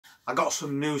I got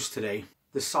some news today.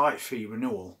 The site fee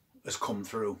renewal has come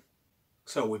through.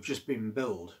 So we've just been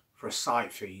billed for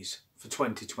site fees for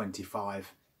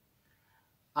 2025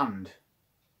 and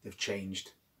they've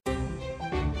changed.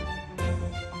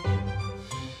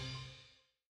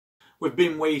 We've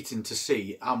been waiting to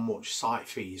see how much site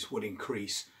fees would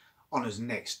increase on us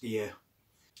next year,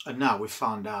 and now we've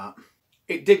found out.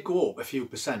 It did go up a few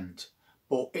percent,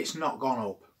 but it's not gone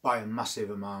up by a massive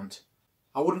amount.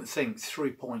 I wouldn't think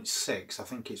 3.6, I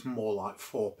think it's more like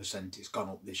 4% it's gone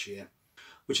up this year,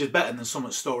 which is better than some of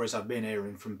the stories I've been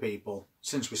hearing from people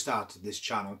since we started this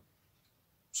channel.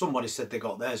 Somebody said they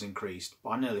got theirs increased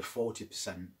by nearly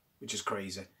 40%, which is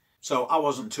crazy. So I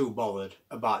wasn't too bothered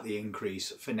about the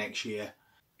increase for next year.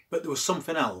 But there was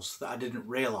something else that I didn't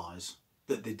realise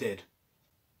that they did.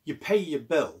 You pay your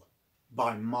bill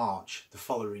by March the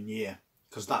following year,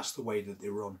 because that's the way that they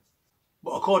run.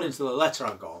 But according to the letter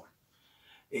I got,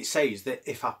 it says that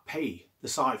if I pay the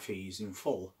site fees in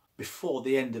full before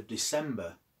the end of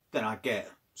December, then I get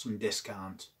some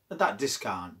discount. And that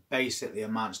discount basically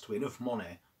amounts to enough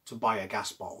money to buy a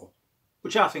gas bottle,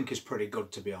 which I think is pretty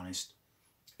good, to be honest.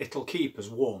 It'll keep us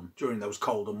warm during those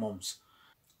colder months.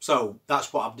 So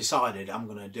that's what I've decided I'm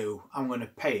going to do. I'm going to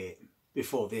pay it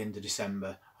before the end of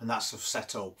December, and that's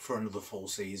set up for another full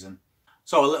season.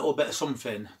 So a little bit of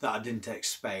something that I didn't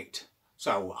expect.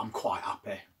 So I'm quite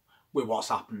happy with what's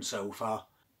happened so far.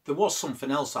 There was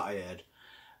something else that I heard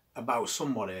about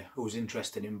somebody who was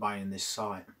interested in buying this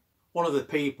site. One of the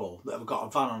people that have got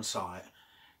a van on site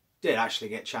did actually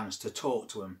get a chance to talk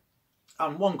to him.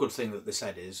 And one good thing that they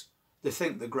said is they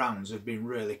think the grounds have been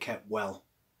really kept well,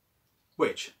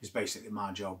 which is basically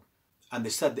my job. And they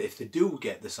said that if they do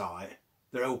get the site,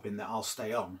 they're hoping that I'll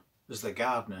stay on as the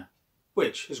gardener,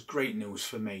 which is great news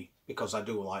for me because I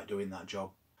do like doing that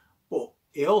job. But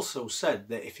he also said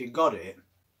that if he got it,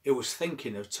 he was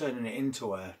thinking of turning it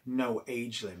into a no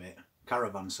age limit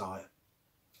caravan site.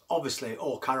 Obviously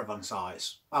all caravan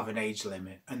sites have an age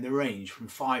limit and they range from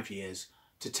 5 years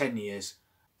to 10 years,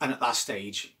 and at that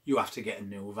stage you have to get a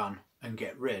new van and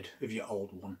get rid of your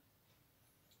old one.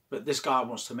 But this guy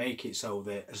wants to make it so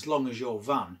that as long as your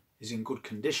van is in good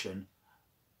condition,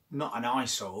 not an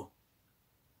eyesore,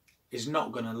 is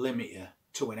not going to limit you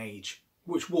to an age,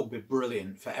 which would be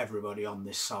brilliant for everybody on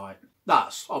this site.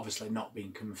 That's obviously not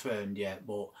been confirmed yet,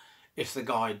 but if the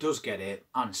guy does get it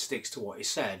and sticks to what he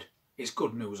said, it's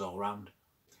good news all round.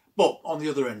 But on the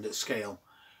other end of the scale,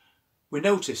 we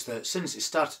noticed that since it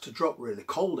started to drop really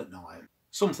cold at night,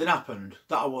 something happened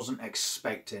that I wasn't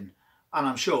expecting. And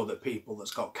I'm sure that people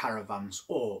that's got caravans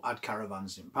or had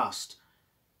caravans in past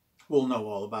will know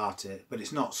all about it, but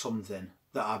it's not something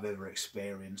that I've ever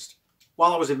experienced.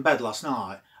 While I was in bed last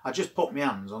night, I just put my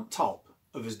hands on top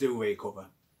of his duvet cover.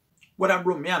 When I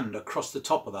run my hand across the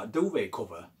top of that duvet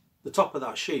cover, the top of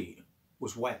that sheet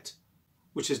was wet,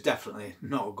 which is definitely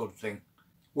not a good thing.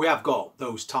 We have got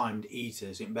those timed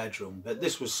heaters in bedroom, but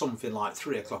this was something like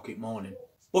 3 o'clock in the morning.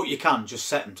 But you can just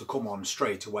set them to come on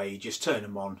straight away. You just turn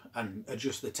them on and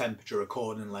adjust the temperature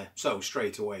accordingly. So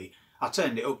straight away, I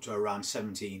turned it up to around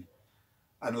 17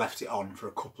 and left it on for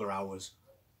a couple of hours.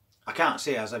 I can't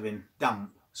see as having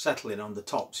damp settling on the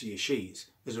tops of your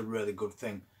sheets is a really good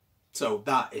thing. So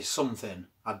that is something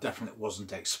I definitely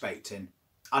wasn't expecting.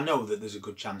 I know that there's a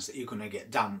good chance that you're going to get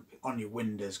damp on your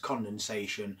windows,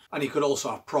 condensation, and you could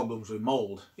also have problems with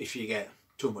mould if you get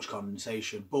too much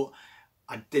condensation, but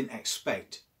I didn't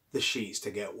expect the sheets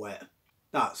to get wet.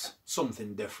 That's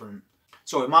something different.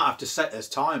 So we might have to set as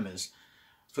timers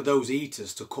for those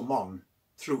heaters to come on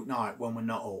through night when we're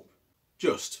not up,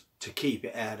 just to keep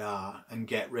it aired out and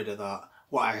get rid of that,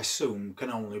 what I assume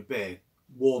can only be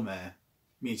warm air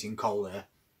meeting cold air.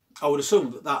 I would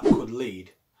assume that that could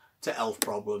lead to health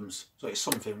problems, so it's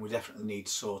something we definitely need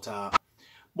to sort out.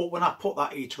 But when I put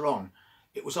that heater on,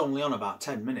 it was only on about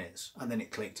 10 minutes and then it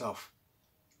clicked off.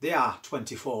 They are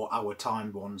 24-hour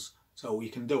timed ones, so you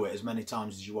can do it as many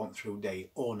times as you want through day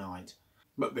or night.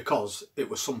 But because it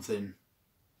was something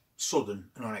sudden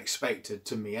and unexpected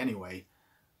to me anyway,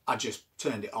 I just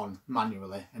turned it on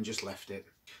manually and just left it.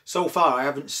 So far I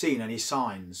haven't seen any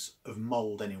signs of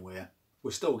mould anywhere.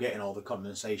 We're still getting all the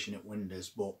condensation at windows,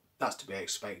 but that's to be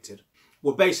expected.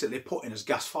 We're basically putting his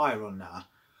gas fire on now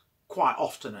quite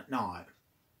often at night,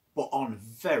 but on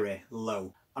very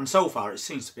low. And so far it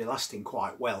seems to be lasting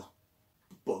quite well.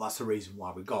 But that's the reason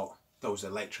why we got those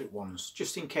electric ones,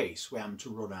 just in case we happen to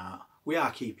run out. We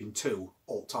are keeping 2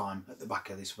 all the time at the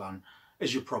back of this van,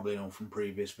 as you probably know from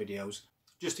previous videos,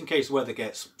 just in case the weather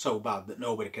gets so bad that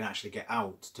nobody can actually get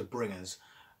out to bring us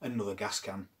another gas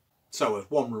can. So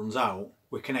if one runs out,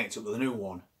 we connect it with a new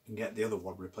one and get the other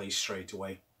one replaced straight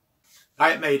away.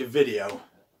 I ain't made a video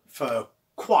for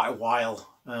quite a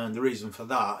while, and the reason for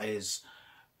that is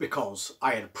because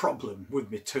I had a problem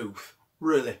with my tooth,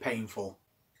 really painful,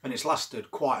 and it's lasted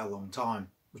quite a long time,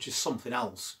 which is something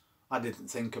else I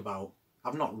didn't think about.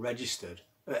 I've not registered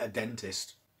at a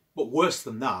dentist, but worse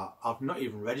than that, I've not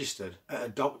even registered at a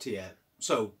doctor yet.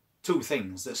 So two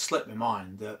things that slipped my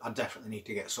mind that I definitely need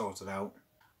to get sorted out,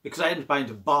 because I ended up having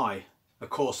to buy a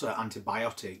course of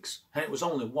antibiotics, and it was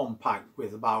only one pack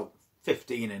with about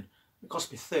 15 in. It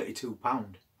cost me £32.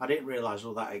 I didn't realise it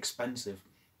was that expensive.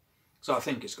 So I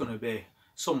think it's going to be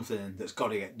something that's got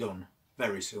to get done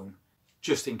very soon,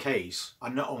 just in case I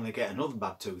not only get another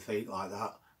bad toothache like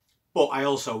that, but I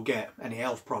also get any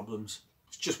health problems.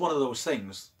 It's just one of those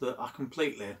things that I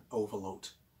completely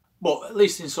overlooked. But at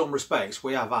least in some respects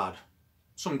we have had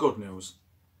some good news.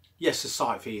 Yes, the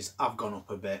site fees have gone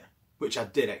up a bit, which I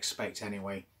did expect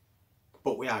anyway,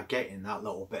 but we are getting that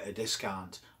little bit of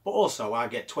discount. But also I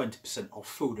get 20% off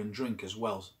food and drink as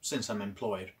well, since I'm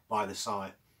employed by the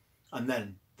site. And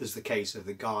then there's the case of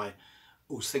the guy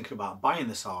who's thinking about buying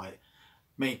the site,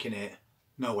 making it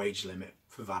no age limit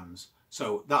for vans.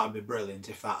 So that would be brilliant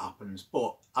if that happens.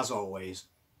 But as always,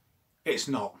 it's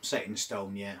not set in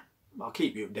stone yet. I'll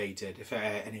keep you updated if I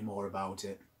hear any more about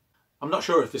it. I'm not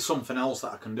sure if there's something else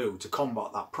that I can do to combat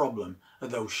that problem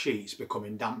of those sheets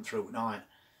becoming damp through night,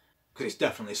 because it's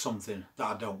definitely something that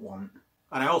I don't want.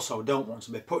 And I also don't want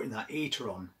to be putting that heater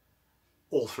on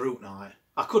all through night.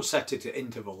 I could set it at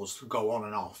intervals to go on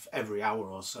and off every hour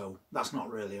or so. That's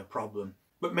not really a problem.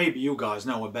 But maybe you guys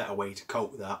know a better way to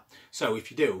cope with that. So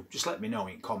if you do, just let me know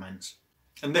in comments.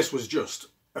 And this was just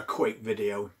a quick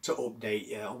video to update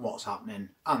you on what's happening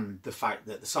and the fact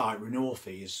that the site renewal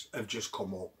fees have just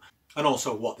come up, and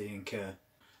also what they incur.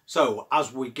 So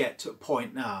as we get to a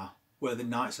point now where the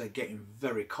nights are getting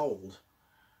very cold,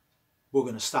 we're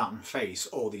going to start and face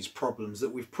all these problems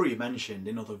that we've pre-mentioned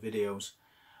in other videos,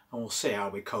 and we'll see how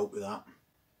we cope with that.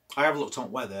 I have looked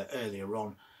on weather earlier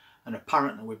on, and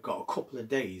apparently we've got a couple of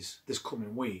days this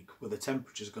coming week where the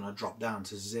temperature's going to drop down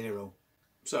to 0.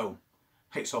 So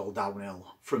it's all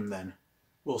downhill from then.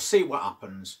 We'll see what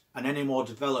happens, and any more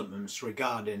developments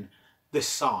regarding this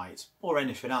site or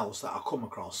anything else that I come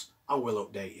across, I will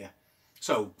update you.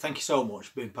 So thank you so much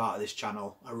for being part of this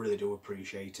channel. I really do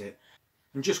appreciate it.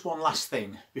 And just one last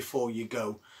thing before you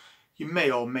go. You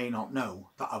may or may not know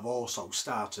that I've also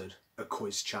started a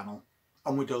quiz channel,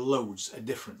 and we do loads of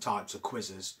different types of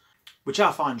quizzes, which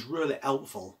I find really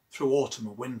helpful through autumn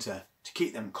and winter to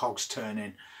keep them cogs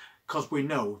turning, because we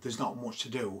know there's not much to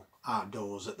do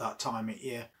outdoors at that time of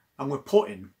year. And we're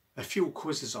putting a few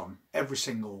quizzes on every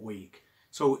single week.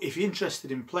 So if you're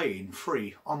interested in playing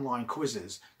free online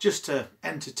quizzes just to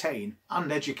entertain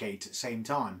and educate at the same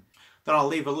time, then I'll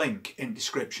leave a link in the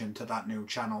description to that new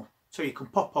channel. So you can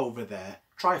pop over there,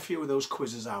 try a few of those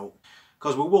quizzes out,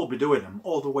 because we will be doing them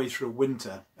all the way through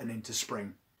winter and into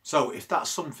spring. So if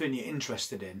that's something you're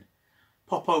interested in,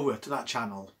 pop over to that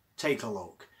channel, take a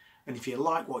look. And if you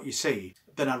like what you see,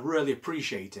 then I'd really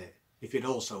appreciate it if you'd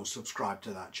also subscribe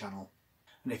to that channel.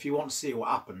 And if you want to see what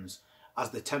happens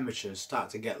as the temperatures start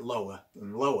to get lower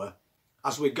and lower,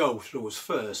 as we go through us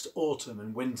first autumn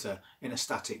and winter in a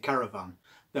static caravan,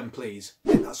 then please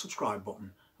hit that subscribe button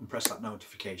and press that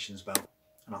notifications bell,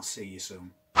 and I'll see you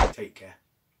soon. Take care.